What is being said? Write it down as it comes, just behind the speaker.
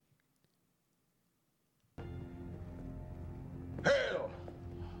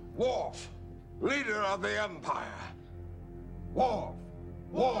Worf, leader of the Empire. Worf,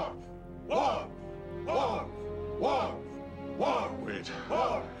 Worf, Worf, Worf, Worf, Worf. Wait.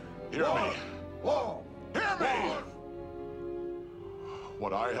 Worf, Hear me. Worf, Hear me!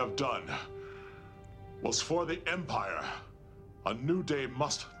 What I have done was for the Empire. A new day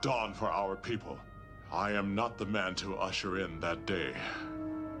must dawn for our people. I am not the man to usher in that day.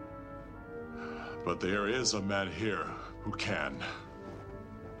 But there is a man here who can.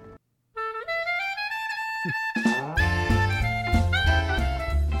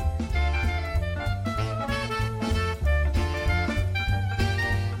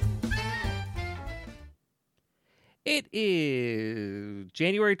 It is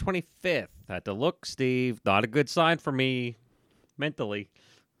January 25th. Had to look, Steve. Not a good sign for me mentally.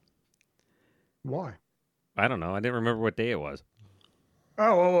 Why? I don't know. I didn't remember what day it was.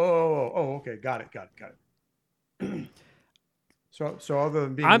 Oh, okay. Got it. So other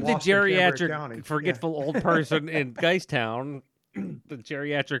than being I'm the lost in Canberra geriatric County, forgetful old person in Geistown, the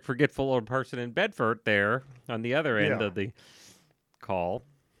geriatric forgetful old person in Bedford there on the other end of the call.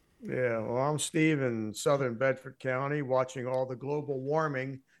 Yeah, well, I'm Steve in southern Bedford County watching all the global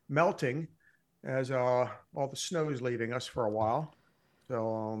warming melting as all the snow is leaving us for a while.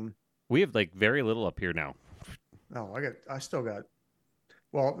 So, we have like very little up here now. I still got,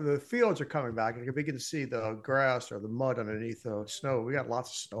 well, the fields are coming back. You can begin to see the grass or the mud underneath the snow. We got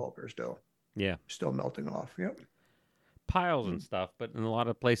lots of snow up here still. Yeah. Still melting off. Yep. Piles and stuff, but in a lot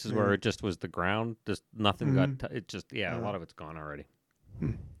of places where it just was the ground, just nothing got, it just, a lot of it's gone already.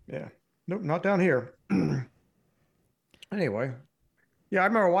 Yeah. Nope, not down here. Anyway. Yeah, I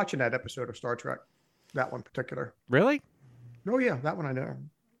remember watching that episode of Star Trek. That one particular. Really? Oh, yeah. That one I know.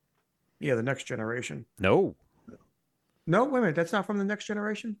 Yeah, The Next Generation. No. No, wait a minute. That's not from The Next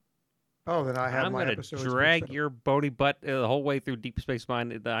Generation? Oh, then I have I'm my gonna episodes. drag your bony butt the whole way through Deep Space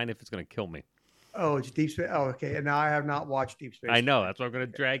Nine if it's going to kill me. Oh, it's Deep Space. Oh, okay. And now I have not watched Deep Space. I know. That's why I'm going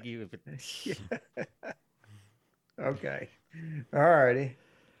to drag you. If it... Okay. All righty.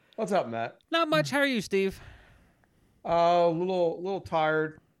 What's up, Matt? Not much. How are you, Steve? A little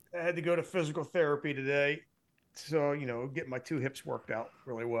tired. I had to go to physical therapy today. So, get my two hips worked out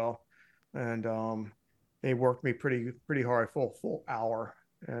really well. And they worked me pretty hard, full hour.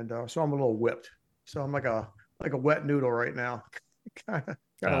 And so I'm a little whipped. So I'm like a wet noodle right now. kind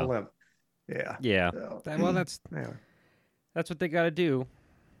of limp. Yeah. Yeah. So, Well, that's what they got to do.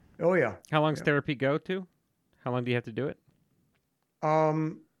 Oh yeah. How long does therapy go to? How long do you have to do it?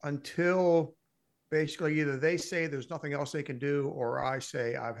 Until basically either they say there's nothing else they can do, or I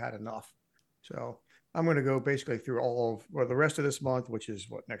say I've had enough. So I'm going to go basically through the rest of this month, which is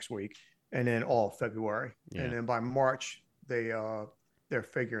next week, and then all of February. Yeah. And then by March, they're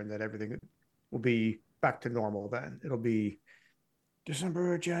figuring that everything will be back to normal. Then it'll be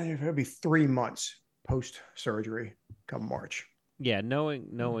December, January. It'll be 3 months post surgery come March. Yeah,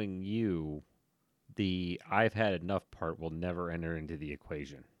 knowing you, the I've had enough part will never enter into the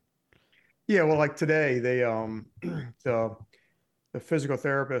equation. Yeah, well, like today, they the physical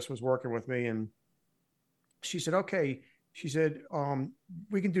therapist was working with me, and she said, "Okay," she said,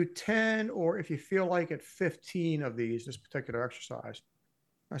 "we can do 10, or if you feel like it, 15 of this particular exercise."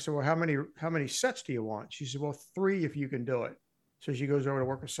 I said, "Well, how many sets do you want?" She said, "Well, 3 if you can do it." So she goes over to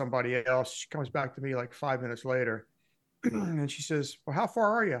work with somebody else. She comes back to me like 5 minutes later, and she says, "Well, how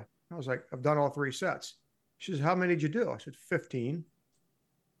far are you?" I was like, "I've done all 3 sets." She says, "How many did you do?" I said, 15.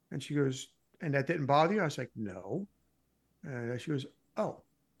 And she goes, "And that didn't bother you?" I was like, "No." And she goes, "Oh."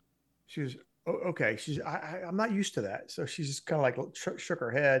 She goes, "Oh, okay." She's, I'm not used to that. So she's just kind of like shook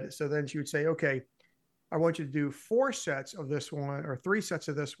her head. So then she would say, "Okay, I want you to do 4 sets of this one or 3 sets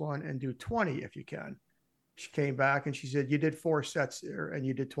of this one and do 20 if you can." She came back and she said, "You did 4 sets and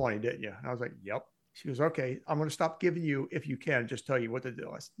you did 20, didn't you?" And I was like, "Yep." She goes, "Okay, I'm going to stop giving you, if you can, just tell you what to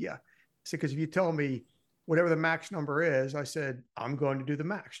do." I said, "Yeah." I said, "Because if you tell me whatever the max number is," I said, "I'm going to do the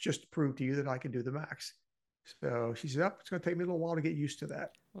max just to prove to you that I can do the max." So she said, "It's going to take me a little while to get used to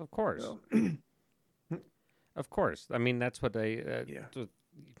that." Well, of course. So, of course. I mean, that's what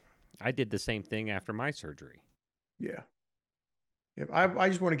I did the same thing after my surgery. Yeah. I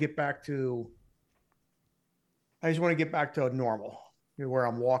just want to get back to normal, where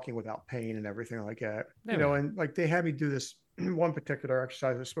I'm walking without pain and everything like that. And like they had me do this one particular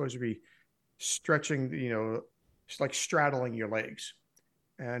exercise that's supposed to be stretching, just like straddling your legs.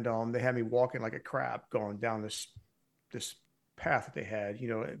 And they had me walking like a crab going down this path that they had,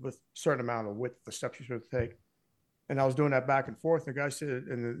 with a certain amount of width, the steps you're supposed to take. And I was doing that back and forth. The guy said,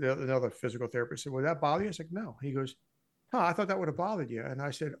 and another physical therapist said, "Would that bother you?" I was like, "No." He goes, "Huh, I thought that would have bothered you." And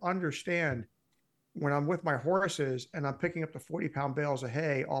I said, "Understand when I'm with my horses and I'm picking up the 40-pound bales of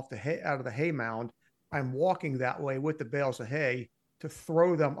hay out of the hay mound, I'm walking that way with the bales of hay to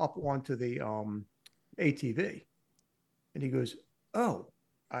throw them up onto the ATV. And he goes, "Oh,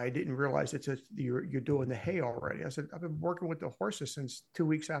 I didn't realize you're doing the hay already." I said, "I've been working with the horses since 2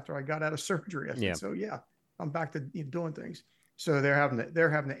 weeks after I got out of surgery." I said, Yeah. "So yeah, I'm back to doing things." So they're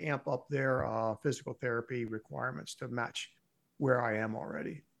having to amp up their physical therapy requirements to match where I am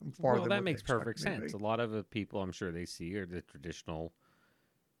already. I'm farther Well, than that what they makes expect perfect me to sense. be. A lot of the people I'm sure they see are the traditional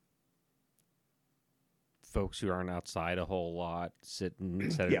folks who aren't outside a whole lot, sitting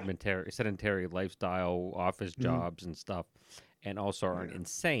Yeah. sedentary lifestyle, office jobs and stuff, and also aren't Yeah.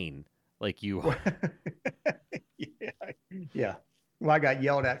 insane like you Well, are. yeah, yeah. Well, I got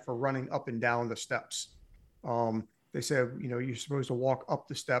yelled at for running up and down the steps. They said, you're supposed to walk up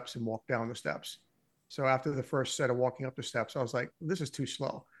the steps and walk down the steps. So after the first set of walking up the steps, I was like, this is too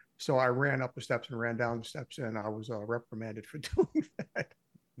slow. So I ran up the steps and ran down the steps, and I was reprimanded for doing that.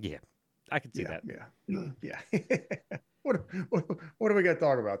 Yeah, I can see Yeah, that. yeah, yeah. What are we going to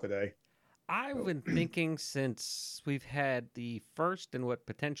talk about today? I've been thinking since we've had the first and what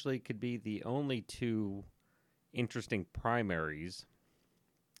potentially could be the only two interesting primaries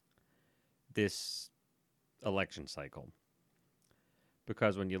this election cycle.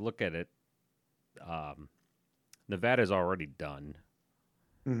 Because when you look at it, Nevada's already done.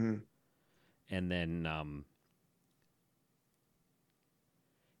 Mm-hmm. And then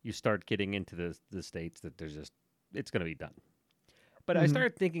you start getting into the states that it's going to be done. But I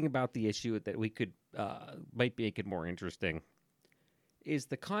started thinking about the issue that we could might make it more interesting is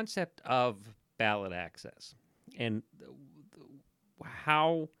the concept of ballot access and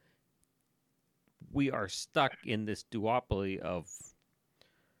how we are stuck in this duopoly of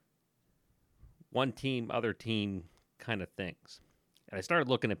one team, other team kind of things. And I started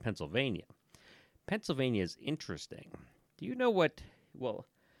looking at Pennsylvania. Pennsylvania is interesting. Do you know what? Well,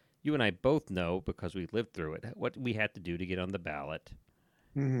 you and I both know because we lived through it. What we had to do to get on the ballot.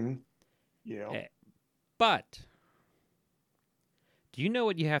 Mm-hmm. Yeah. But do you know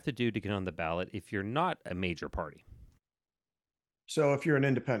what you have to do to get on the ballot if you're not a major party? So if you're an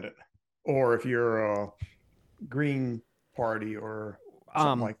independent, or if you're a Green Party or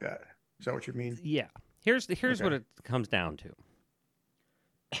something like that, is that what you mean? Yeah. Here's Okay. what it comes down to.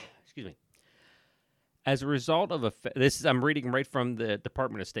 Excuse me. As a result of I'm reading right from the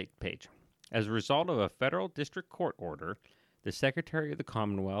Department of State page. As a result of a federal district court order, the Secretary of the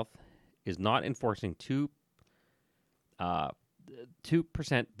Commonwealth is not enforcing 2% the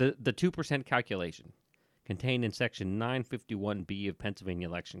 2% calculation contained in Section 951B of Pennsylvania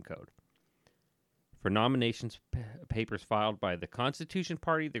Election Code for nominations papers filed by the Constitution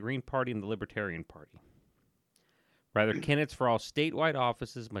Party, the Green Party, and the Libertarian Party. Rather, candidates for all statewide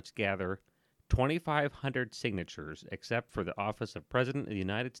offices must gather 2,500 signatures, except for the office of President of the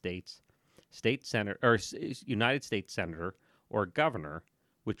United States, United States Senator, or Governor,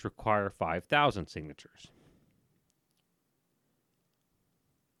 which require 5,000 signatures.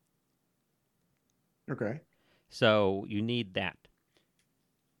 Okay. So you need that.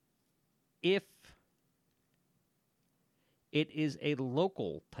 If it is a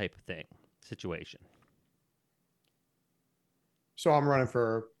local type of situation. So I'm running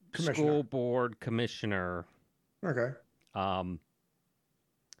for commissioner. School board commissioner. Okay.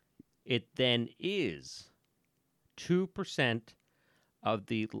 It then is 2% of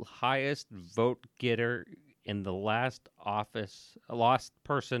the highest vote getter in the last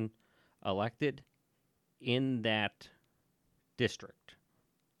person elected in that district,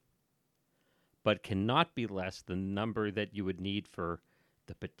 but cannot be less than the number that you would need for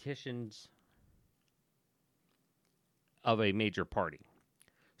the petitions of a major party.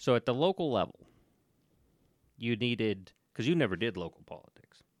 So at the local level, you needed, because you never did local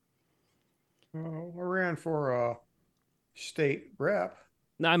politics. I ran for a state rep.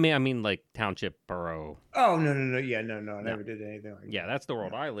 No, I mean like township, borough. Oh, no. Yeah, no. I never did anything like that. Yeah, that's the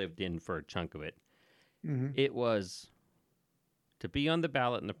world I lived in for a chunk of it. Mm-hmm. It was to be on the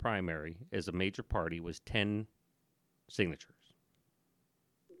ballot in the primary as a major party was 10 signatures.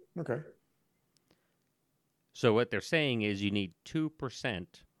 Okay. So what they're saying is you need 2%,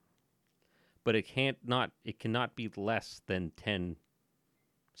 but it cannot be less than 10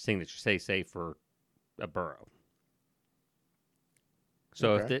 signatures. Say for a borough.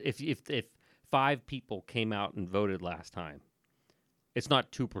 So okay. if 5 people came out and voted last time, it's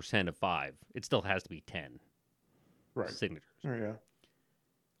not 2% of 5. It still has to be 10 signatures. Oh, yeah.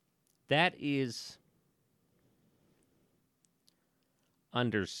 That is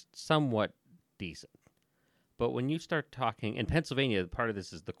under somewhat decent. But when you start talking, in Pennsylvania, part of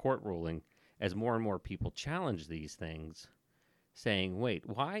this is the court ruling, as more and more people challenge these things, saying, wait,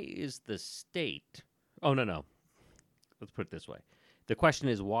 why is the state... Oh, no. Let's put it this way. The question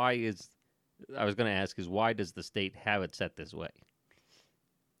is, why does the state have it set this way?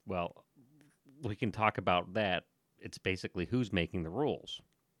 Well, we can talk about that. It's basically who's making the rules.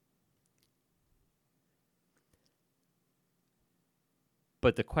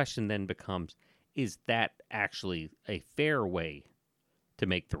 But the question then becomes, is that actually a fair way to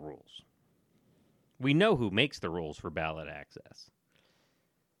make the rules? We know who makes the rules for ballot access.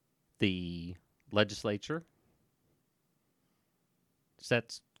 The legislature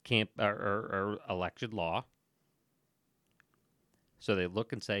sets or election law. So they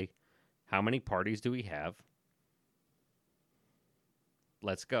look and say, how many parties do we have?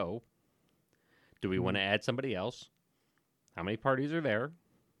 Let's go. Do we want to add somebody else? How many parties are there?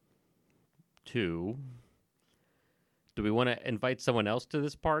 2. Do we want to invite someone else to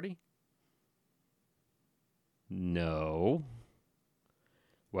this party? No.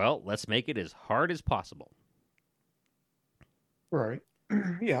 Well, let's make it as hard as possible. Right.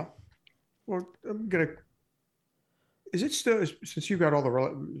 Yeah. Well, is it still, since you've got all the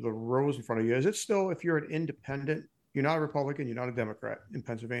rows in front of you, is it still, if you're an independent, you're not a Republican, you're not a Democrat in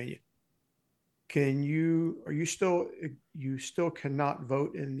Pennsylvania, you still cannot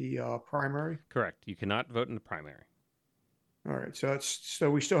vote in the primary? Correct. You cannot vote in the primary. All right. So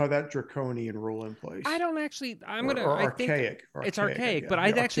we still have that draconian rule in place. I don't actually, I think archaic. It's archaic, but I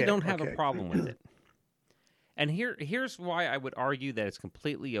actually don't have a problem with it. And here's why I would argue that it's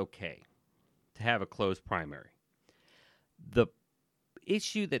completely okay to have a closed primary. The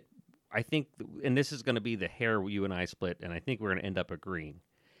issue that I think, and this is going to be the hair you and I split, and I think we're going to end up agreeing,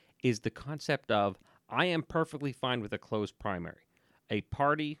 is the concept of, I am perfectly fine with a closed primary. A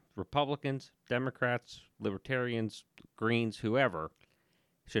party, Republicans, Democrats, Libertarians, Greens, whoever,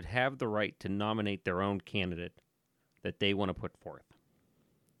 should have the right to nominate their own candidate that they want to put forth.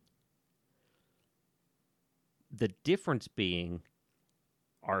 The difference being,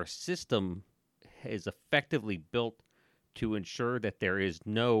 our system is effectively built to ensure that there is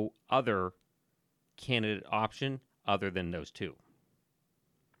no other candidate option other than those two.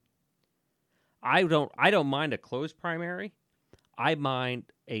 I don't mind a closed primary. I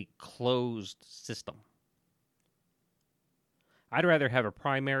mind a closed system. I'd rather have a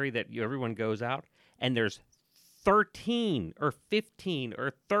primary that everyone goes out and there's 13 or 15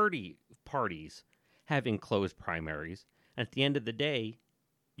 or 30 parties having closed primaries. And at the end of the day,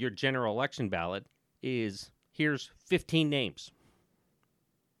 your general election ballot is, here's 15 names.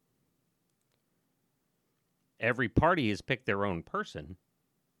 Every party has picked their own person,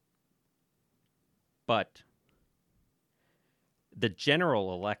 but the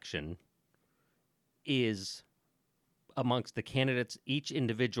general election is amongst the candidates each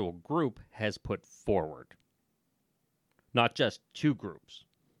individual group has put forward, not just two groups.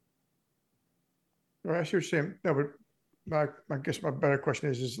 Well, I see what you're saying. No, but I guess my better question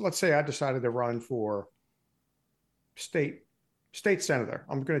is let's say I decided to run for state senator.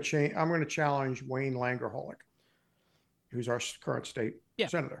 I'm going to challenge Wayne Langerholic, who's our current state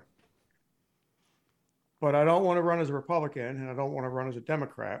senator. But I don't want to run as a Republican and I don't want to run as a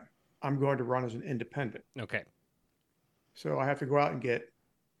Democrat. I'm going to run as an independent. Okay. So I have to go out and get.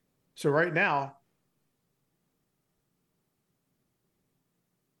 So right now.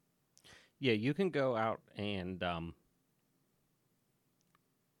 Yeah, you can go out and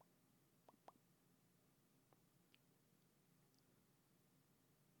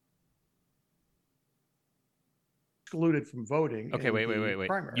excluded from voting. Okay, wait.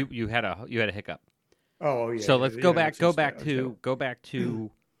 Primary. You had a hiccup. Oh yeah. So let's go back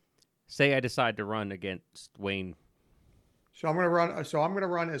to say I decide to run against Wayne. So I'm going to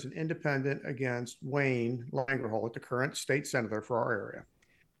run as an independent against Wayne Langerholic, the current state senator for our area.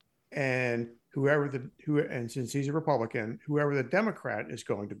 And and since he's a Republican, whoever the Democrat is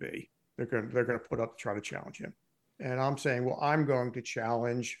going to be, they're going to put up to try to challenge him. And I'm saying, well, I'm going to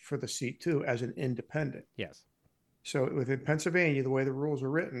challenge for the seat too as an independent. Yes. So within Pennsylvania, the way the rules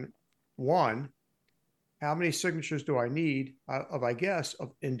are written, 1, how many signatures do I need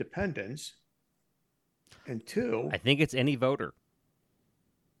of independents? And 2, I think it's any voter.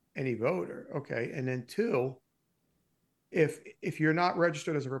 Any voter. Okay. And then 2, if you're not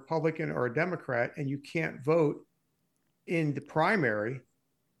registered as a Republican or a Democrat and you can't vote in the primary,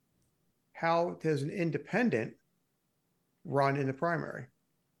 how does an independent run in the primary?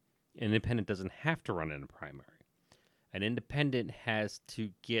 An independent doesn't have to run in a primary. An independent has to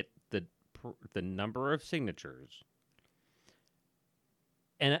get the number of signatures.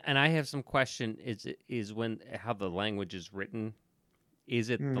 And I have some question is when how the language is written Is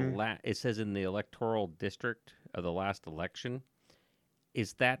it it says in the electoral district of the last election,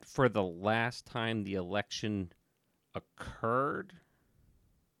 is that for the last time the election occurred?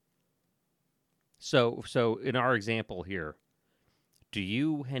 So in our example here, do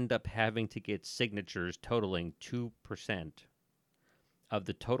you end up having to get signatures totaling 2% of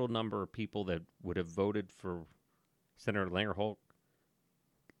the total number of people that would have voted for Senator Langerholt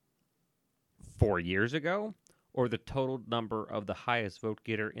 4 years ago, or the total number of the highest vote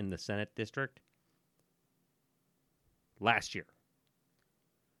getter in the Senate district last year?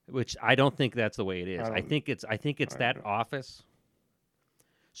 Which I don't think that's the way it is. I think it's that office.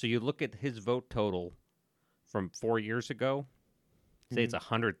 So you look at his vote total from 4 years ago. Say it's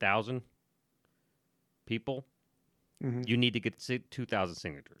 100,000 people. You need to get 2,000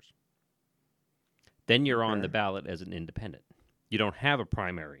 signatures. Then you're on the ballot as an independent. You don't have a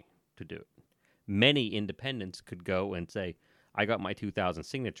primary to do it. Many independents could go and say, I got my 2,000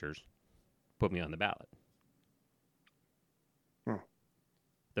 signatures, put me on the ballot.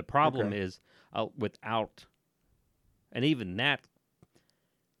 The problem is without, and even that,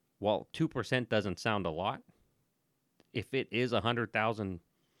 while 2% doesn't sound a lot, if it is 100,000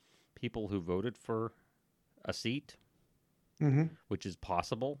 people who voted for a seat, which is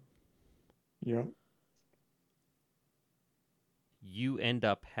possible, you end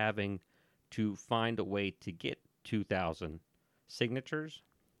up having to find a way to get 2,000 signatures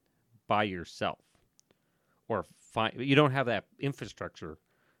by yourself. Or you don't have that infrastructure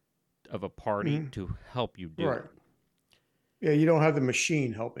of a party to help you do it. Yeah, you don't have the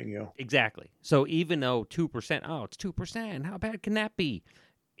machine helping you. Exactly. So even though 2%, it's 2%, how bad can that be?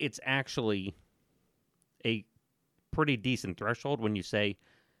 It's actually a pretty decent threshold when you say,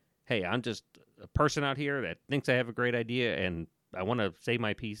 hey, I'm just a person out here that thinks I have a great idea and I want to say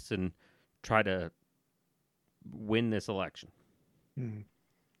my piece and try to win this election.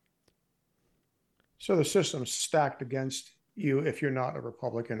 So the system's stacked against you if you're not a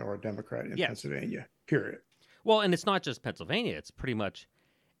Republican or a Democrat in Pennsylvania, period. Well, and it's not just Pennsylvania. It's pretty much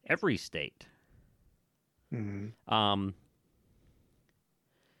every state. One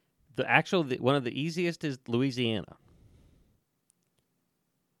of the easiest is Louisiana.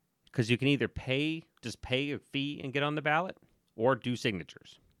 Because you can either pay a fee and get on the ballot or do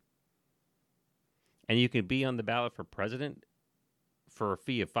signatures. And you can be on the ballot for president for a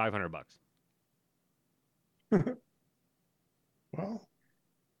fee of $500. Well,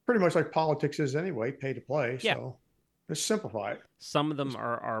 pretty much like politics is anyway, pay to play. Yeah. So let's simplify it. Some of them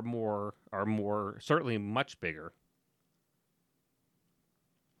are more certainly much bigger.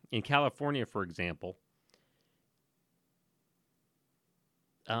 In California, for example,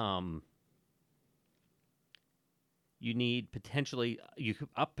 you need potentially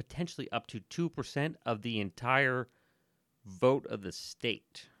up to 2% of the entire vote of the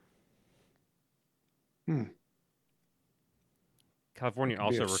state. California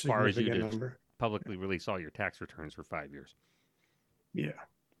also requires you to publicly release all your tax returns for 5 years. Yeah.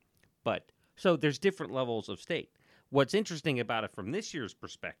 But so there's different levels of state. What's interesting about it from this year's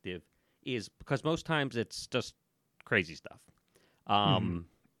perspective is because most times it's just crazy stuff.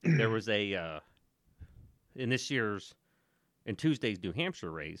 There was in Tuesday's New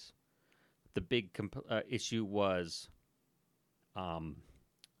Hampshire race, the big issue was Biden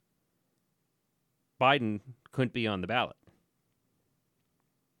couldn't be on the ballot.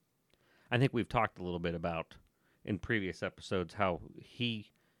 I think we've talked a little bit about in previous episodes how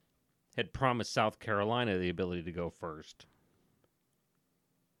he had promised South Carolina the ability to go first.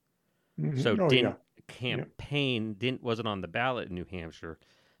 So wasn't on the ballot in New Hampshire,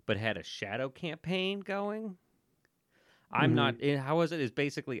 but had a shadow campaign going. I'm not. How is it? Is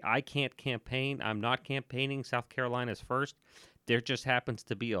basically I can't campaign. I'm not campaigning. South Carolina's first. There just happens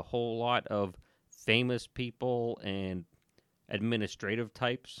to be a whole lot of famous people and administrative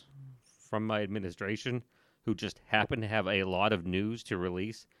types from my administration who just happen to have a lot of news to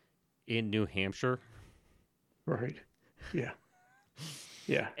release in New Hampshire. Right. Yeah.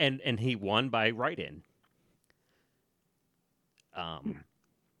 Yeah. And he won by write-in.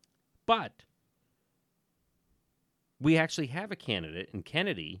 But we actually have a candidate in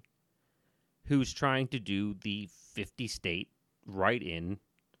Kennedy who's trying to do the 50-state write-in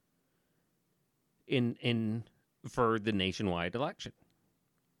for the nationwide election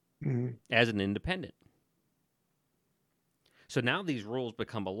as an independent. So now these rules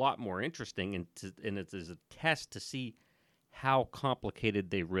become a lot more interesting, and it is a test to see how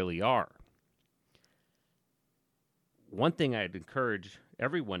complicated they really are. One thing I'd encourage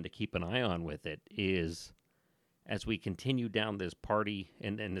everyone to keep an eye on with it is as we continue down this party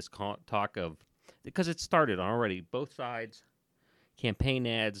and this talk of, because it started already, both sides, campaign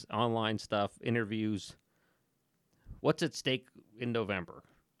ads, online stuff, interviews. What's at stake in November?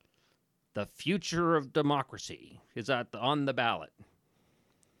 The future of democracy is on the ballot,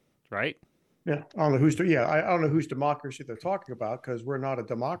 right? Yeah, I don't know who's I don't know whose democracy they're talking about because we're not a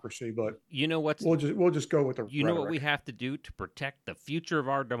democracy, but You know what's we'll just go with the you know what rhetoric. we have to do to protect the future of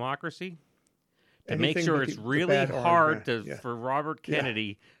our democracy? To make Anything sure but it's the really bad hard argument. for Robert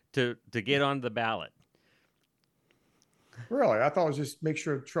Kennedy to get on the ballot. Really, I thought it was just make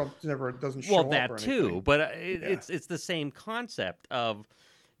sure Trump never doesn't show Well, up that or too, anything. but it's the same concept of,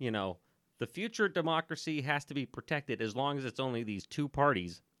 the future of democracy has to be protected as long as it's only these two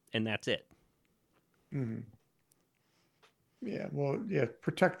parties and that's it. Mm-hmm. Yeah, well, yeah,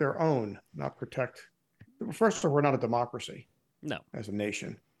 protect their own, not protect. First of all, we're not a democracy No. as a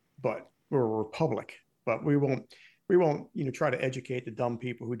nation, but we're a republic. But we won't, try to educate the dumb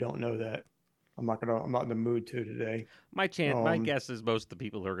people who don't know that. I'm not in the mood to today. My guess is most of the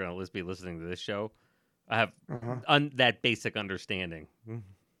people who are going to be listening to this show have that basic understanding.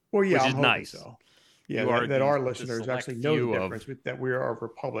 Well, yeah, which I'm is hoping nice. So. Yeah, that our listeners select actually know the few difference that we are a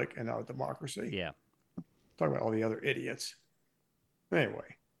republic and not a democracy. Yeah. Talking about all the other idiots.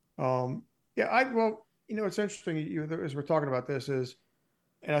 Anyway, it's interesting as we're talking about this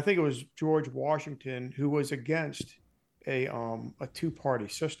and I think it was George Washington who was against a two-party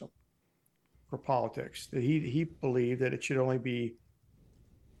system for politics. That he believed that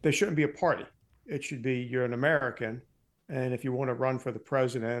there shouldn't be a party. It should be you're an American, and if you want to run for the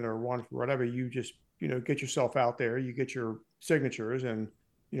president or run for whatever, you just get yourself out there, you get your signatures, and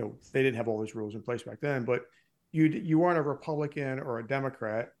they didn't have all those rules in place back then, but you weren't a Republican or a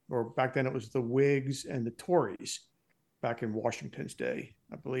Democrat, or back then it was the Whigs and the Tories. Back in Washington's day,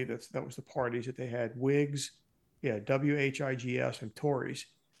 I believe that was the parties that they had: Whigs, WHIGS, and Tories.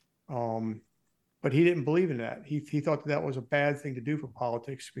 But he didn't believe in that. He thought that was a bad thing to do for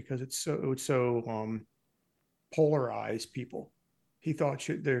politics because it would polarize people. He thought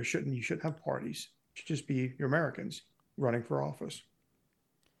you shouldn't have parties. It should just be your Americans running for office.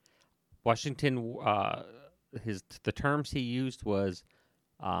 Washington, the terms he used was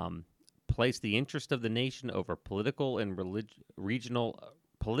place the interest of the nation over political and regional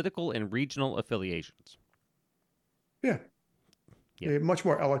affiliations. Yeah. Much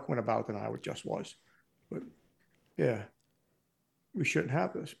more eloquent about it than I just was. But yeah, we shouldn't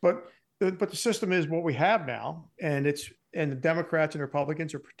have this. But the system is what we have now, and the Democrats and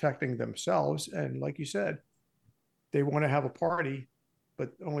Republicans are protecting themselves. And like you said, they want to have a party,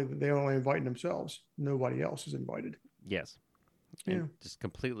 but they're only inviting themselves. Nobody else is invited. Yes. Yeah. And just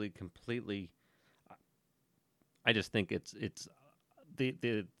completely. I just think it's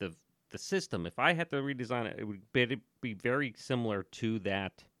the system. If I had to redesign it, it would be very similar to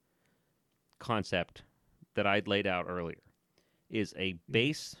that concept that I'd laid out earlier. Is a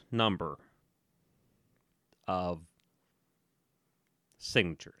base number of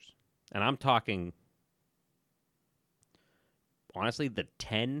signatures, and I'm talking honestly the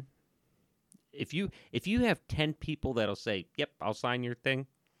 10. If you have 10 people that'll say, "Yep, I'll sign your thing,"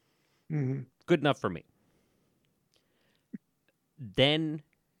 good enough for me. Then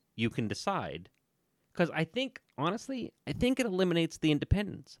you can decide, because I think it eliminates the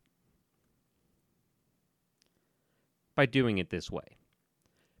independents by doing it this way.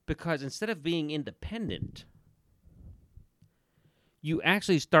 Because instead of being independent, you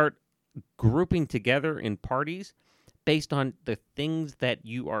actually start grouping together in parties based on the things that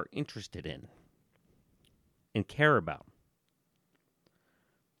you are interested in and care about.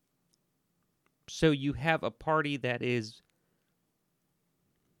 So you have a party that is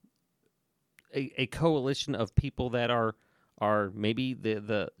a coalition of people that are maybe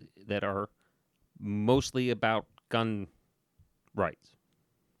that are mostly about gun rights,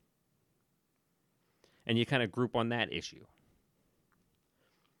 and you kind of group on that issue,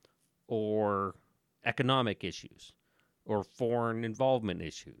 or economic issues, or foreign involvement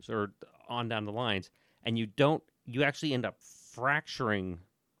issues, or on down the lines, and you actually end up fracturing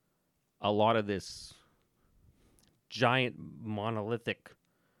a lot of this giant monolithic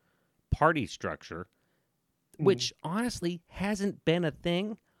party structure, which honestly hasn't been a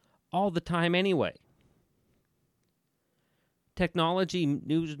thing all the time anyway. Technology,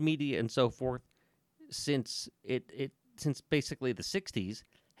 news media, and so forth, since basically the 60s,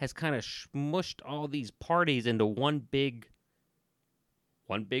 has kind of smushed all these parties into one big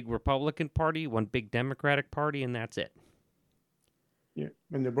Republican Party, one big Democratic Party, and that's it. Yeah,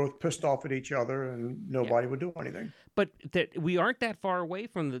 and they're both pissed off at each other, and nobody would do anything. But we aren't that far away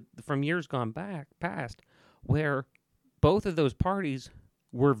from years gone past, where both of those parties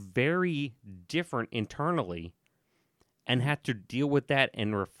were very different internally, and had to deal with that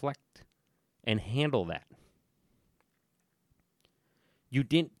and reflect and handle that. You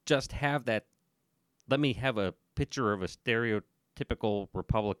didn't just have that, let me have a picture of a stereotypical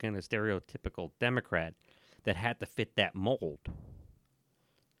Republican, a stereotypical Democrat that had to fit that mold.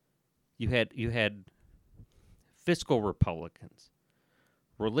 You had fiscal Republicans,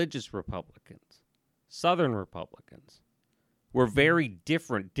 religious Republicans, Southern Republicans. Were very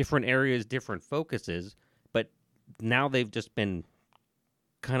different areas, different focuses, but now they've just been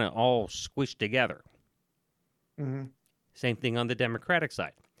kind of all squished together. Mm-hmm. Same thing on the Democratic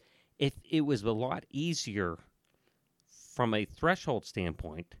side. If it was a lot easier from a threshold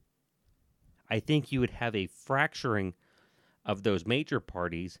standpoint, I think you would have a fracturing of those major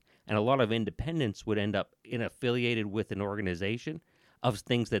parties, and a lot of independents would end up affiliated with an organization of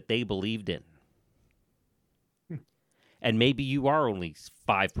things that they believed in. And maybe you are only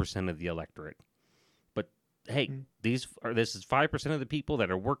 5% of the electorate. But hey, this is 5% of the people that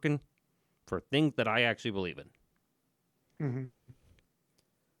are working for things that I actually believe in.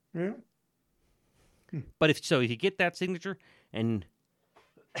 Mm-hmm. Yeah. But if you get that signature and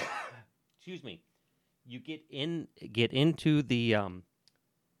excuse me, you get into the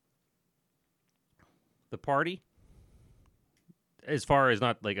party, as far as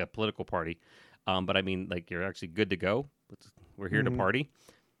not like a political party, but I mean, like, you're actually good to go. We're here to party.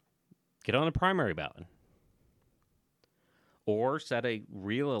 Get on a primary ballot. Or set a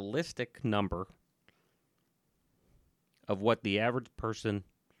realistic number of what the average person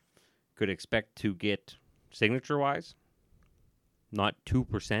could expect to get signature-wise. Not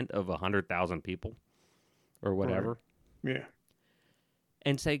 2% of 100,000 people or whatever. Right. Yeah.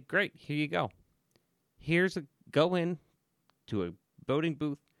 And say, great, here you go. Go in to a voting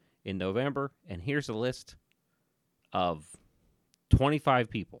booth in November, and here's a list of 25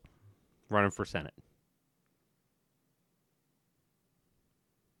 people running for Senate.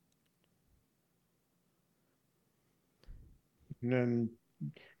 And then,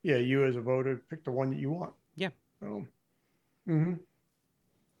 yeah, you as a voter pick the one that you want. Yeah. So,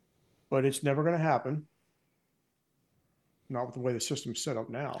 but it's never going to happen. Not with the way the system's set up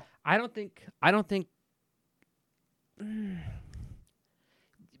now. I don't think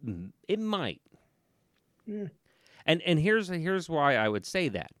it might. Yeah. And here's why I would say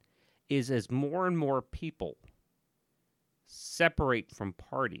that is, as more and more people separate from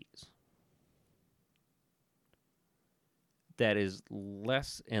parties, that is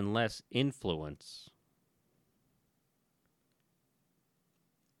less and less influence,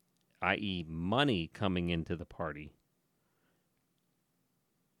 i.e. money coming into the party,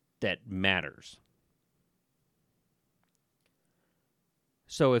 that matters.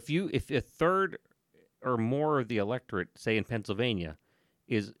 So if a third or more of the electorate, say in Pennsylvania,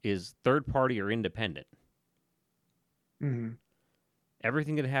 is third party or independent,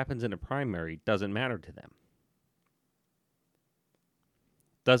 everything that happens in a primary doesn't matter to them.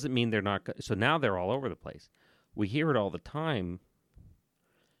 Doesn't mean they're not. So now they're all over the place. We hear it all the time.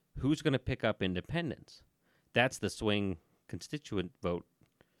 Who's going to pick up independents? That's the swing constituent vote,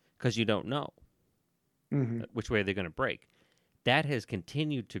 because you don't know which way they're going to break. That has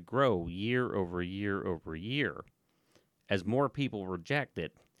continued to grow year over year over year. As more people reject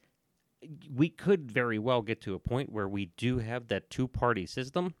it, we could very well get to a point where we do have that two-party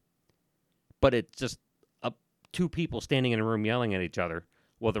system, but it's just two people standing in a room yelling at each other.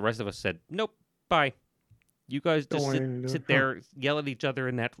 Well, the rest of us said, nope, bye. You guys just sit there, yell at each other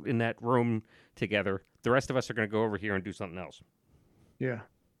in that room together. The rest of us are going to go over here and do something else. Yeah.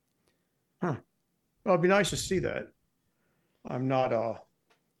 Huh. Well, it'd be nice to see that. I'm not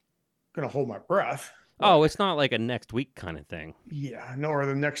going to hold my breath. Oh, it's not like a next week kind of thing. Yeah, no, or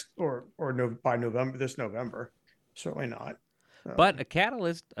the next, or no, by November, this November, certainly not. But a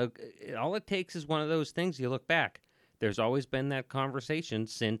catalyst, all it takes is one of those things. You look back. There's always been that conversation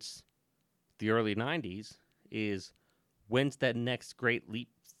since the early 90s is, when's that next great leap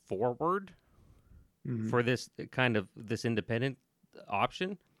forward for this kind of this independent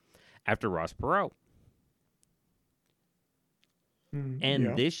option? After Ross Perot.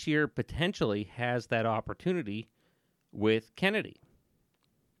 And this year potentially has that opportunity with Kennedy.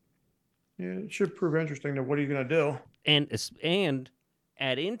 Yeah, it should prove interesting. To what are you going to do? And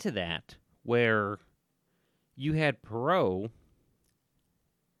add into that where you had Perot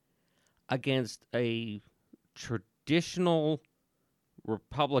against a traditional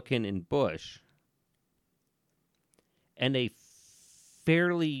Republican in Bush and a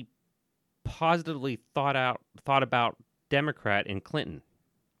fairly positively thought about Democrat in Clinton.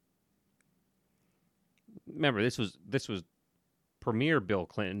 Remember, this was premier Bill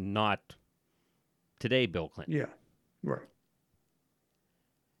Clinton, not today Bill Clinton. Yeah. Right.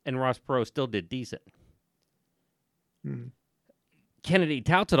 And Ross Perot still did decent. Mm-hmm. Kennedy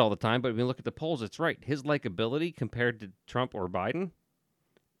touts it all the time, but when you look at the polls, it's right. His likability compared to Trump or Biden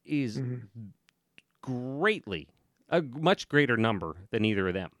is greatly, a much greater number than either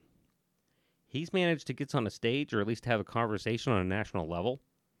of them. He's managed to get on a stage or at least have a conversation on a national level.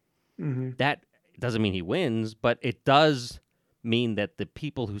 Mm-hmm. That doesn't mean he wins, but it does mean that the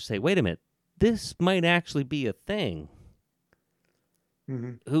people who say, wait a minute, this might actually be a thing.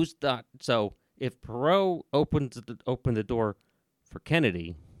 Mm-hmm. Who's not? So if Perot opened the door for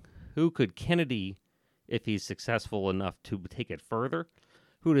Kennedy, who could Kennedy, if he's successful enough to take it further,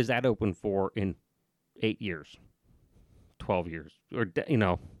 who does that open for in 8 years, 12 years, or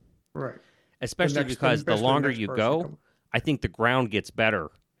Right. Especially because the longer you go, I think the ground gets better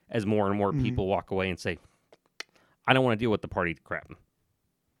as more and more people walk away and say, I don't want to deal with the party crap.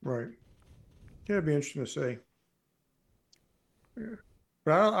 Right. Yeah, it'd be interesting to see. Yeah.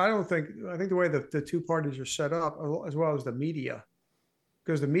 But I think the way the two parties are set up, as well as the media,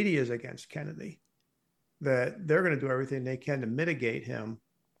 because the media is against Kennedy, that they're going to do everything they can to mitigate him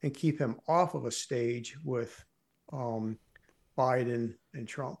and keep him off of a stage with Biden and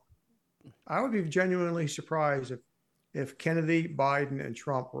Trump. I would be genuinely surprised if Kennedy, Biden, and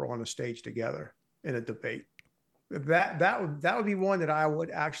Trump were on a stage together in a debate. That would be one that I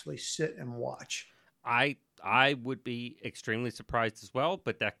would actually sit and watch. I would be extremely surprised as well,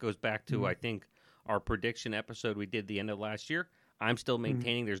 but that goes back to I think our prediction episode we did the end of last year. I'm still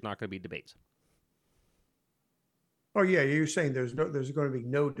maintaining there's not going to be debates. Oh yeah, you're saying there's going to be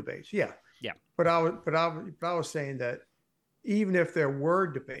no debates. Yeah. Yeah. But I was saying that even if there were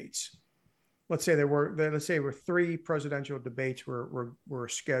debates, let's say there were 3 presidential debates were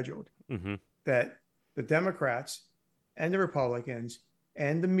scheduled, that the Democrats and the Republicans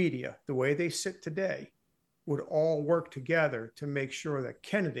and the media, the way they sit today, would all work together to make sure that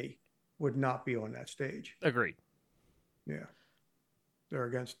Kennedy would not be on that stage. Agreed. Yeah. They're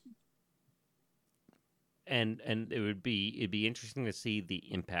against. And it'd be interesting to see the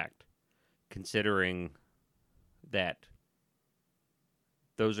impact, considering that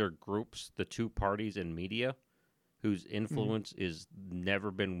those are groups, the two parties in media, whose influence is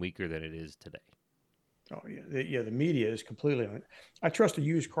never been weaker than it is today. Oh yeah, the media is completely on it. I trust a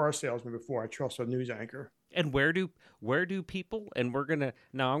used car salesman before I trust a news anchor. And where do people? And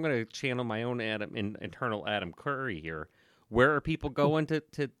I'm gonna channel my own internal Adam Curry here. Where are people going to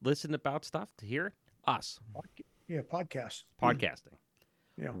listen about stuff to hear it? Us. Yeah, podcasts. Podcasting.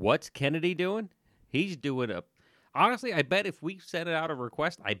 Yeah. What's Kennedy doing? He's doing honestly, I bet if we sent out a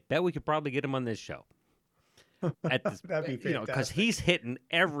request, I bet we could probably get him on this show. That'd be fantastic. Because he's hitting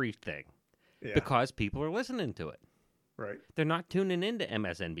everything. Yeah. Because people are listening to it. Right. They're not tuning into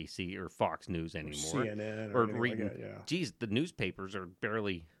MSNBC or Fox News anymore. CNN or anything reading. like that, yeah. Geez, the newspapers are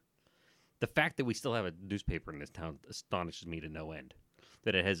barely. The fact that we still have a newspaper in this town astonishes me to no end.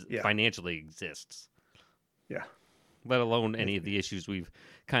 That it has financially exists. Yeah. Let alone any of the issues we've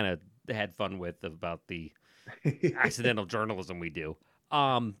kind of had fun with about the accidental journalism we do.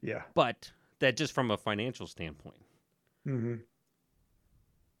 Yeah. But that just from a financial standpoint. Mm-hmm.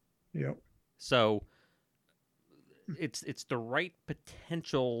 Yep. So it's the right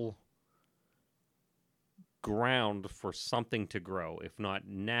potential ground for something to grow, if not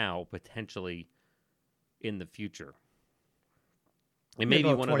now, potentially in the future. It may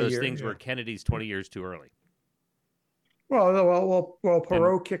be one of those things where Kennedy's 20 years too early. Well,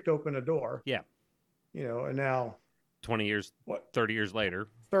 Perot kicked open a door. Yeah. And now 20 years, 30 years later.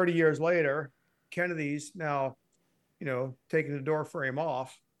 30 years later, Kennedy's now, taking the door frame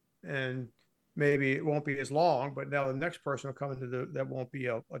off, and maybe it won't be as long, but now the next person will come into that won't be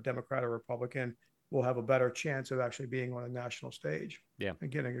a Democrat or Republican, will have a better chance of actually being on a national stage. Yeah. And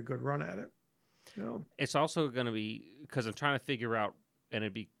getting a good run at it. It's also going to be, because I'm trying to figure out, and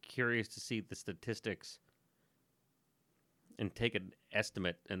I'd be curious to see the statistics and take an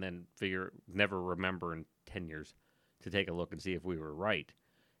estimate and then never remember in 10 years to take a look and see if we were right,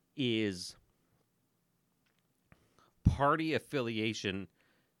 is party affiliation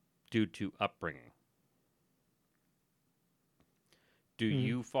due to upbringing. Do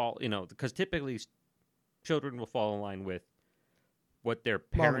you fall, because typically children will fall in line with what their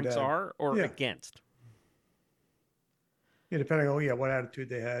parents are or against. Yeah, depending on what attitude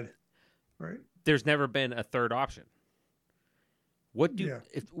they had. Right. There's never been a third option.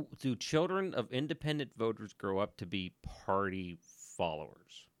 Do children of independent voters grow up to be party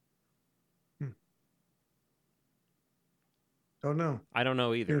followers? Don't know. I don't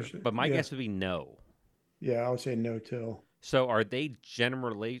know either, but my guess would be no. Yeah, I would say no too. So are they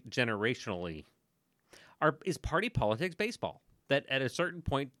generationally? is party politics baseball? That at a certain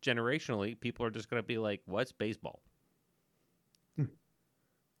point, generationally, people are just going to be like, "What's baseball?"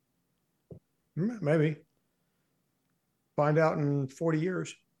 Maybe find out in 40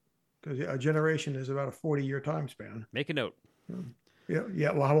 years, because a generation is about a 40-year time span. Make a note.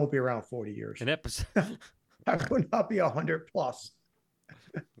 Yeah. Well, I won't be around 40 years. An episode. I would not be 100 plus.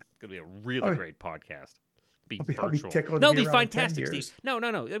 It's gonna be a really great podcast. I'll be tickled. No, to it'll be around fantastic, 10 years. Steve. No,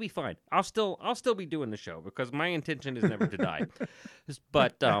 it'll be fine. I'll still be doing the show because my intention is never to die.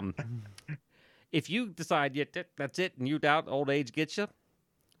 But if you decide that's it and you doubt old age gets you,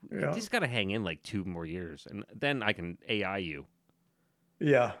 you just gotta hang in like 2 more years, and then I can AI you.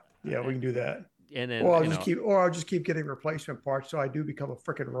 Yeah, we can do that. And then, I'll just keep getting replacement parts, so I do become a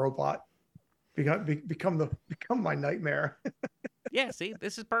freaking robot. Become my nightmare. Yeah, see,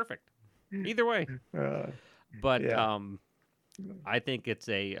 this is perfect. Either way, but I think it's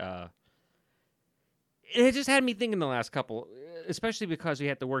a. It just had me thinking the last couple, especially because we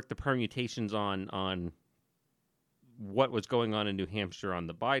had to work the permutations on what was going on in New Hampshire on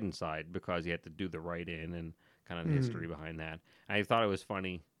the Biden side, because you had to do the write-in and kind of the history behind that. And I thought it was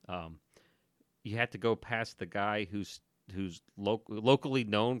funny. You had to go past the guy who's locally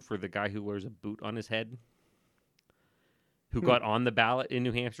known for the guy who wears a boot on his head, who got on the ballot in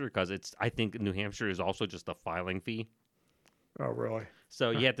New Hampshire, because I think New Hampshire is also just a filing fee. Oh, really?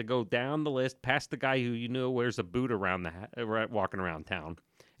 So you had to go down the list, past the guy who wears a boot around walking around town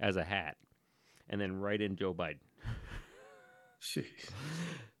as a hat, and then write in Joe Biden. Jeez.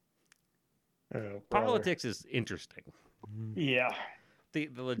 Oh, politics is interesting. Yeah. The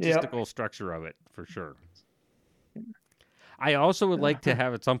logistical structure of it, for sure. I also would like to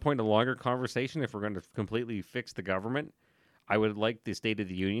have at some point a longer conversation if we're going to completely fix the government. I would like the State of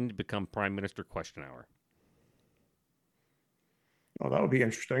the Union to become Prime Minister Question Hour. Oh, that would be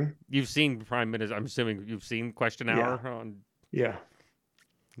interesting. You've seen Prime Minister. I'm assuming you've seen Question Hour. Yeah.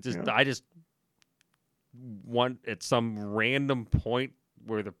 I just want at some random point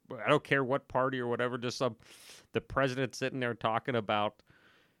where I don't care what party or whatever, just the president sitting there talking about,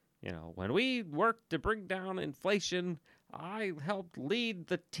 when we worked to bring down inflation, I helped lead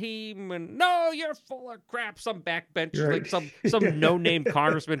the team, and no, you're full of crap. Some backbench, like some no-name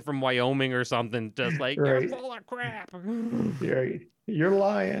congressman from Wyoming or something, just like, you're full of crap. You're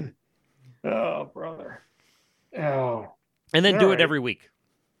lying. Oh, brother. Oh. And then do it every week.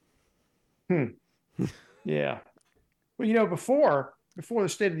 Yeah. Well, before the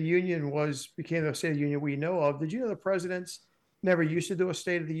State of the Union became the State of the Union we know of, did you know the presidents never used to do a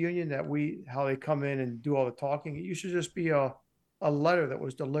State of the Union, how they come in and do all the talking? It used to just be a letter that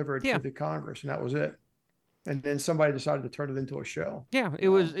was delivered to the Congress, and that was it. And then somebody decided to turn it into a show. Yeah,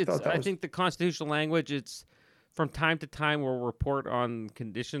 I think the constitutional language, it's from time to time we'll report on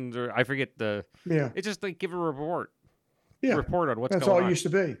conditions, or I forget it's just like give a report. Yeah. Report on what's going on. That's all it used to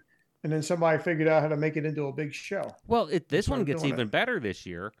be. And then somebody figured out how to make it into a big show. Well, this one gets even better this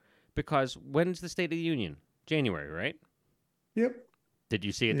year, because when's the State of the Union? January, right? Yep. Did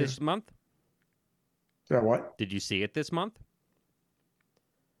you see it this month? Is that what? Did you see it this month?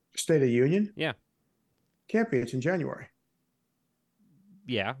 State of the Union? Yeah. Can't be. It's in January.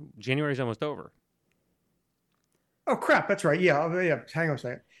 Yeah. January's almost over. Oh, crap. That's right. Yeah. Hang on a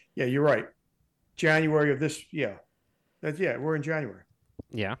second. Yeah, you're right. January of this. Yeah. We're in January.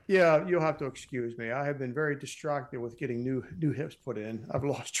 Yeah. Yeah, you'll have to excuse me. I have been very distracted with getting new hips put in. I've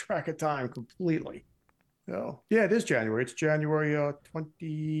lost track of time completely. So, yeah, it is January. It's January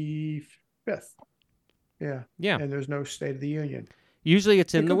 25th. Yeah. Yeah. And there's no State of the Union. Usually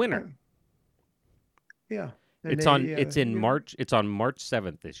it's in the winter. Yeah. It's in March. It's on March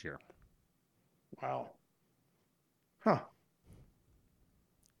 7th this year. Wow. Huh.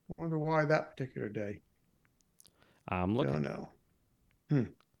 I wonder why that particular day. I'm looking. Don't know.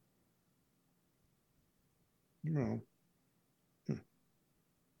 No.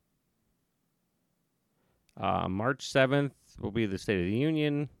 March 7th will be the State of the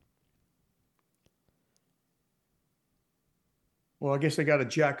Union. Well, I guess they got to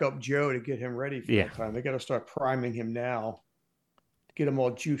jack up Joe to get him ready for that time. They got to start priming him now to get him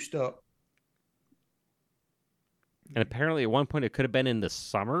all juiced up. And apparently at one point it could have been in the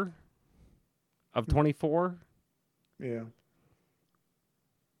summer of 24. Yeah.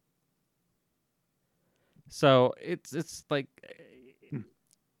 So it's like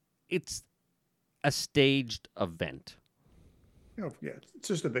it's a staged event. Oh, yeah, it's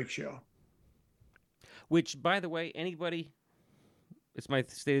just a big show. Which, by the way, it's my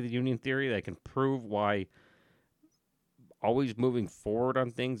State of the Union theory that can prove why always moving forward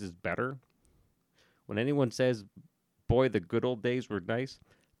on things is better. When anyone says, boy, the good old days were nice,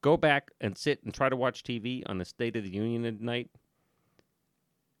 Go back and sit and try to watch TV on the State of the Union at night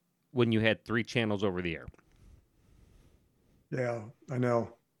when you had 3 channels over the air. Yeah, I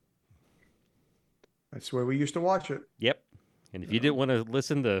know. That's the way we used to watch it. Yep. And if you didn't want to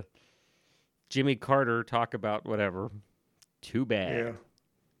listen to Jimmy Carter talk about whatever, too bad. Yeah.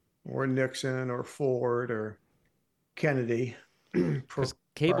 Or Nixon or Ford or Kennedy. Because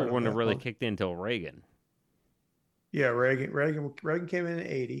cable wouldn't have really kicked in until Reagan. Yeah, Reagan came in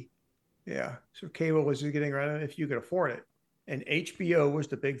 80. Yeah. So cable was getting around if you could afford it. And HBO was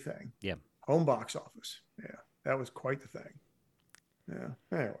the big thing. Yeah. Home box office. Yeah. That was quite the thing.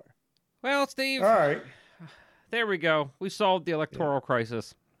 Yeah. Anyway. Well, Steve. All right. There we go. We solved the electoral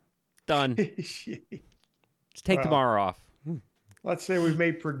crisis. Done. Let's take tomorrow off. Let's say we've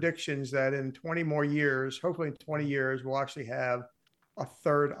made predictions that in 20 more years, hopefully in 20 years, we'll actually have a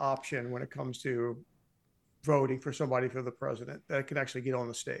third option when it comes to voting for somebody for the president that can actually get on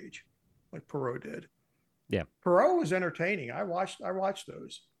the stage, like Perot did. Yeah. Perot was entertaining. I watched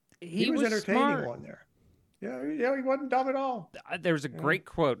those. He was entertaining smart. on there. Yeah, he wasn't dumb at all. There's a great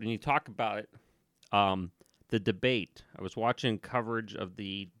quote, and you talk about it. The debate. I was watching coverage of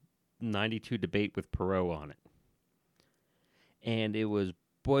the 92 debate with Perot on it. And it was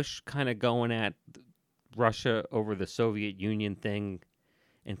Bush kind of going at Russia over the Soviet Union thing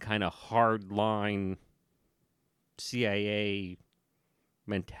and kind of hardline CIA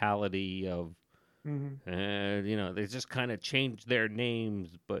mentality of, they just kind of changed their names,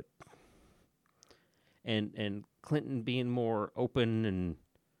 but and Clinton being more open and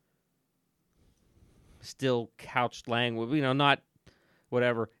still couched language, not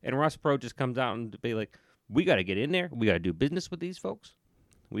whatever. And Ross Perot just comes out and be like, we got to get in there. We got to do business with these folks.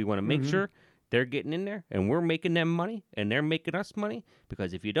 We want to make sure they're getting in there and we're making them money and they're making us money,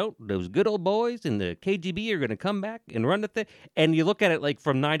 because if you don't, those good old boys in the KGB are going to come back and run the thing. And you look at it like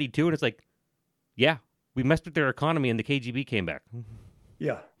from 92 and it's like, yeah, we messed with their economy and the KGB came back.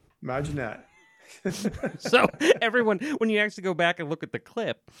 Yeah. Imagine that. So everyone, when you actually go back and look at the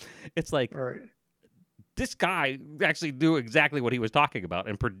clip, it's like, right. This guy actually knew exactly what he was talking about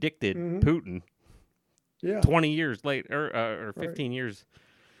and predicted Putin 20 years later, or 15 years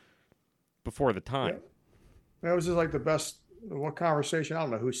before the time. Yeah. That was just like the best, what conversation, I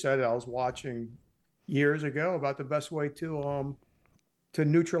don't know who said it, I was watching years ago about the best way to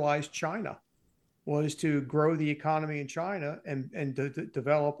neutralize China was to grow the economy in China and to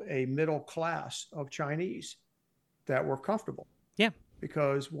develop a middle class of Chinese that were comfortable. Yeah.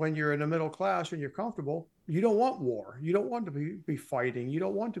 Because when you're in the middle class and you're comfortable, you don't want war. You don't want to be fighting. You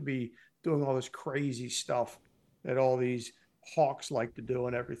don't want to be doing all this crazy stuff that all these hawks like to do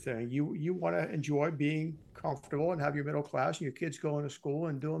and everything. You want to enjoy being comfortable and have your middle class and your kids going to school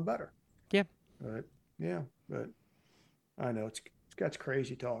and doing better. Yeah. But I know that's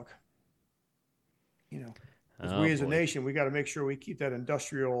crazy talk. Because we as a nation, we got to make sure we keep that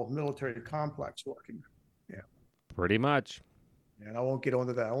industrial military complex working. Yeah. Pretty much. And I won't get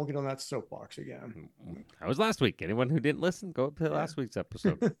onto that. I won't get on that soapbox again. That was last week. Anyone who didn't listen, go up to last week's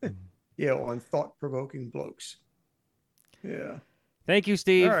episode. Yeah, on thought-provoking blokes. Yeah. Thank you,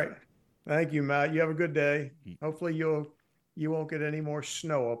 Steve. All right. Thank you, Matt. You have a good day. Hopefully you won't get any more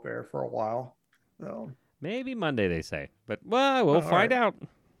snow up there for a while. So. Maybe Monday, they say. But, we'll find out.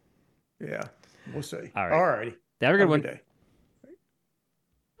 Yeah, we'll see. All right. All righty. Have a good one. Day.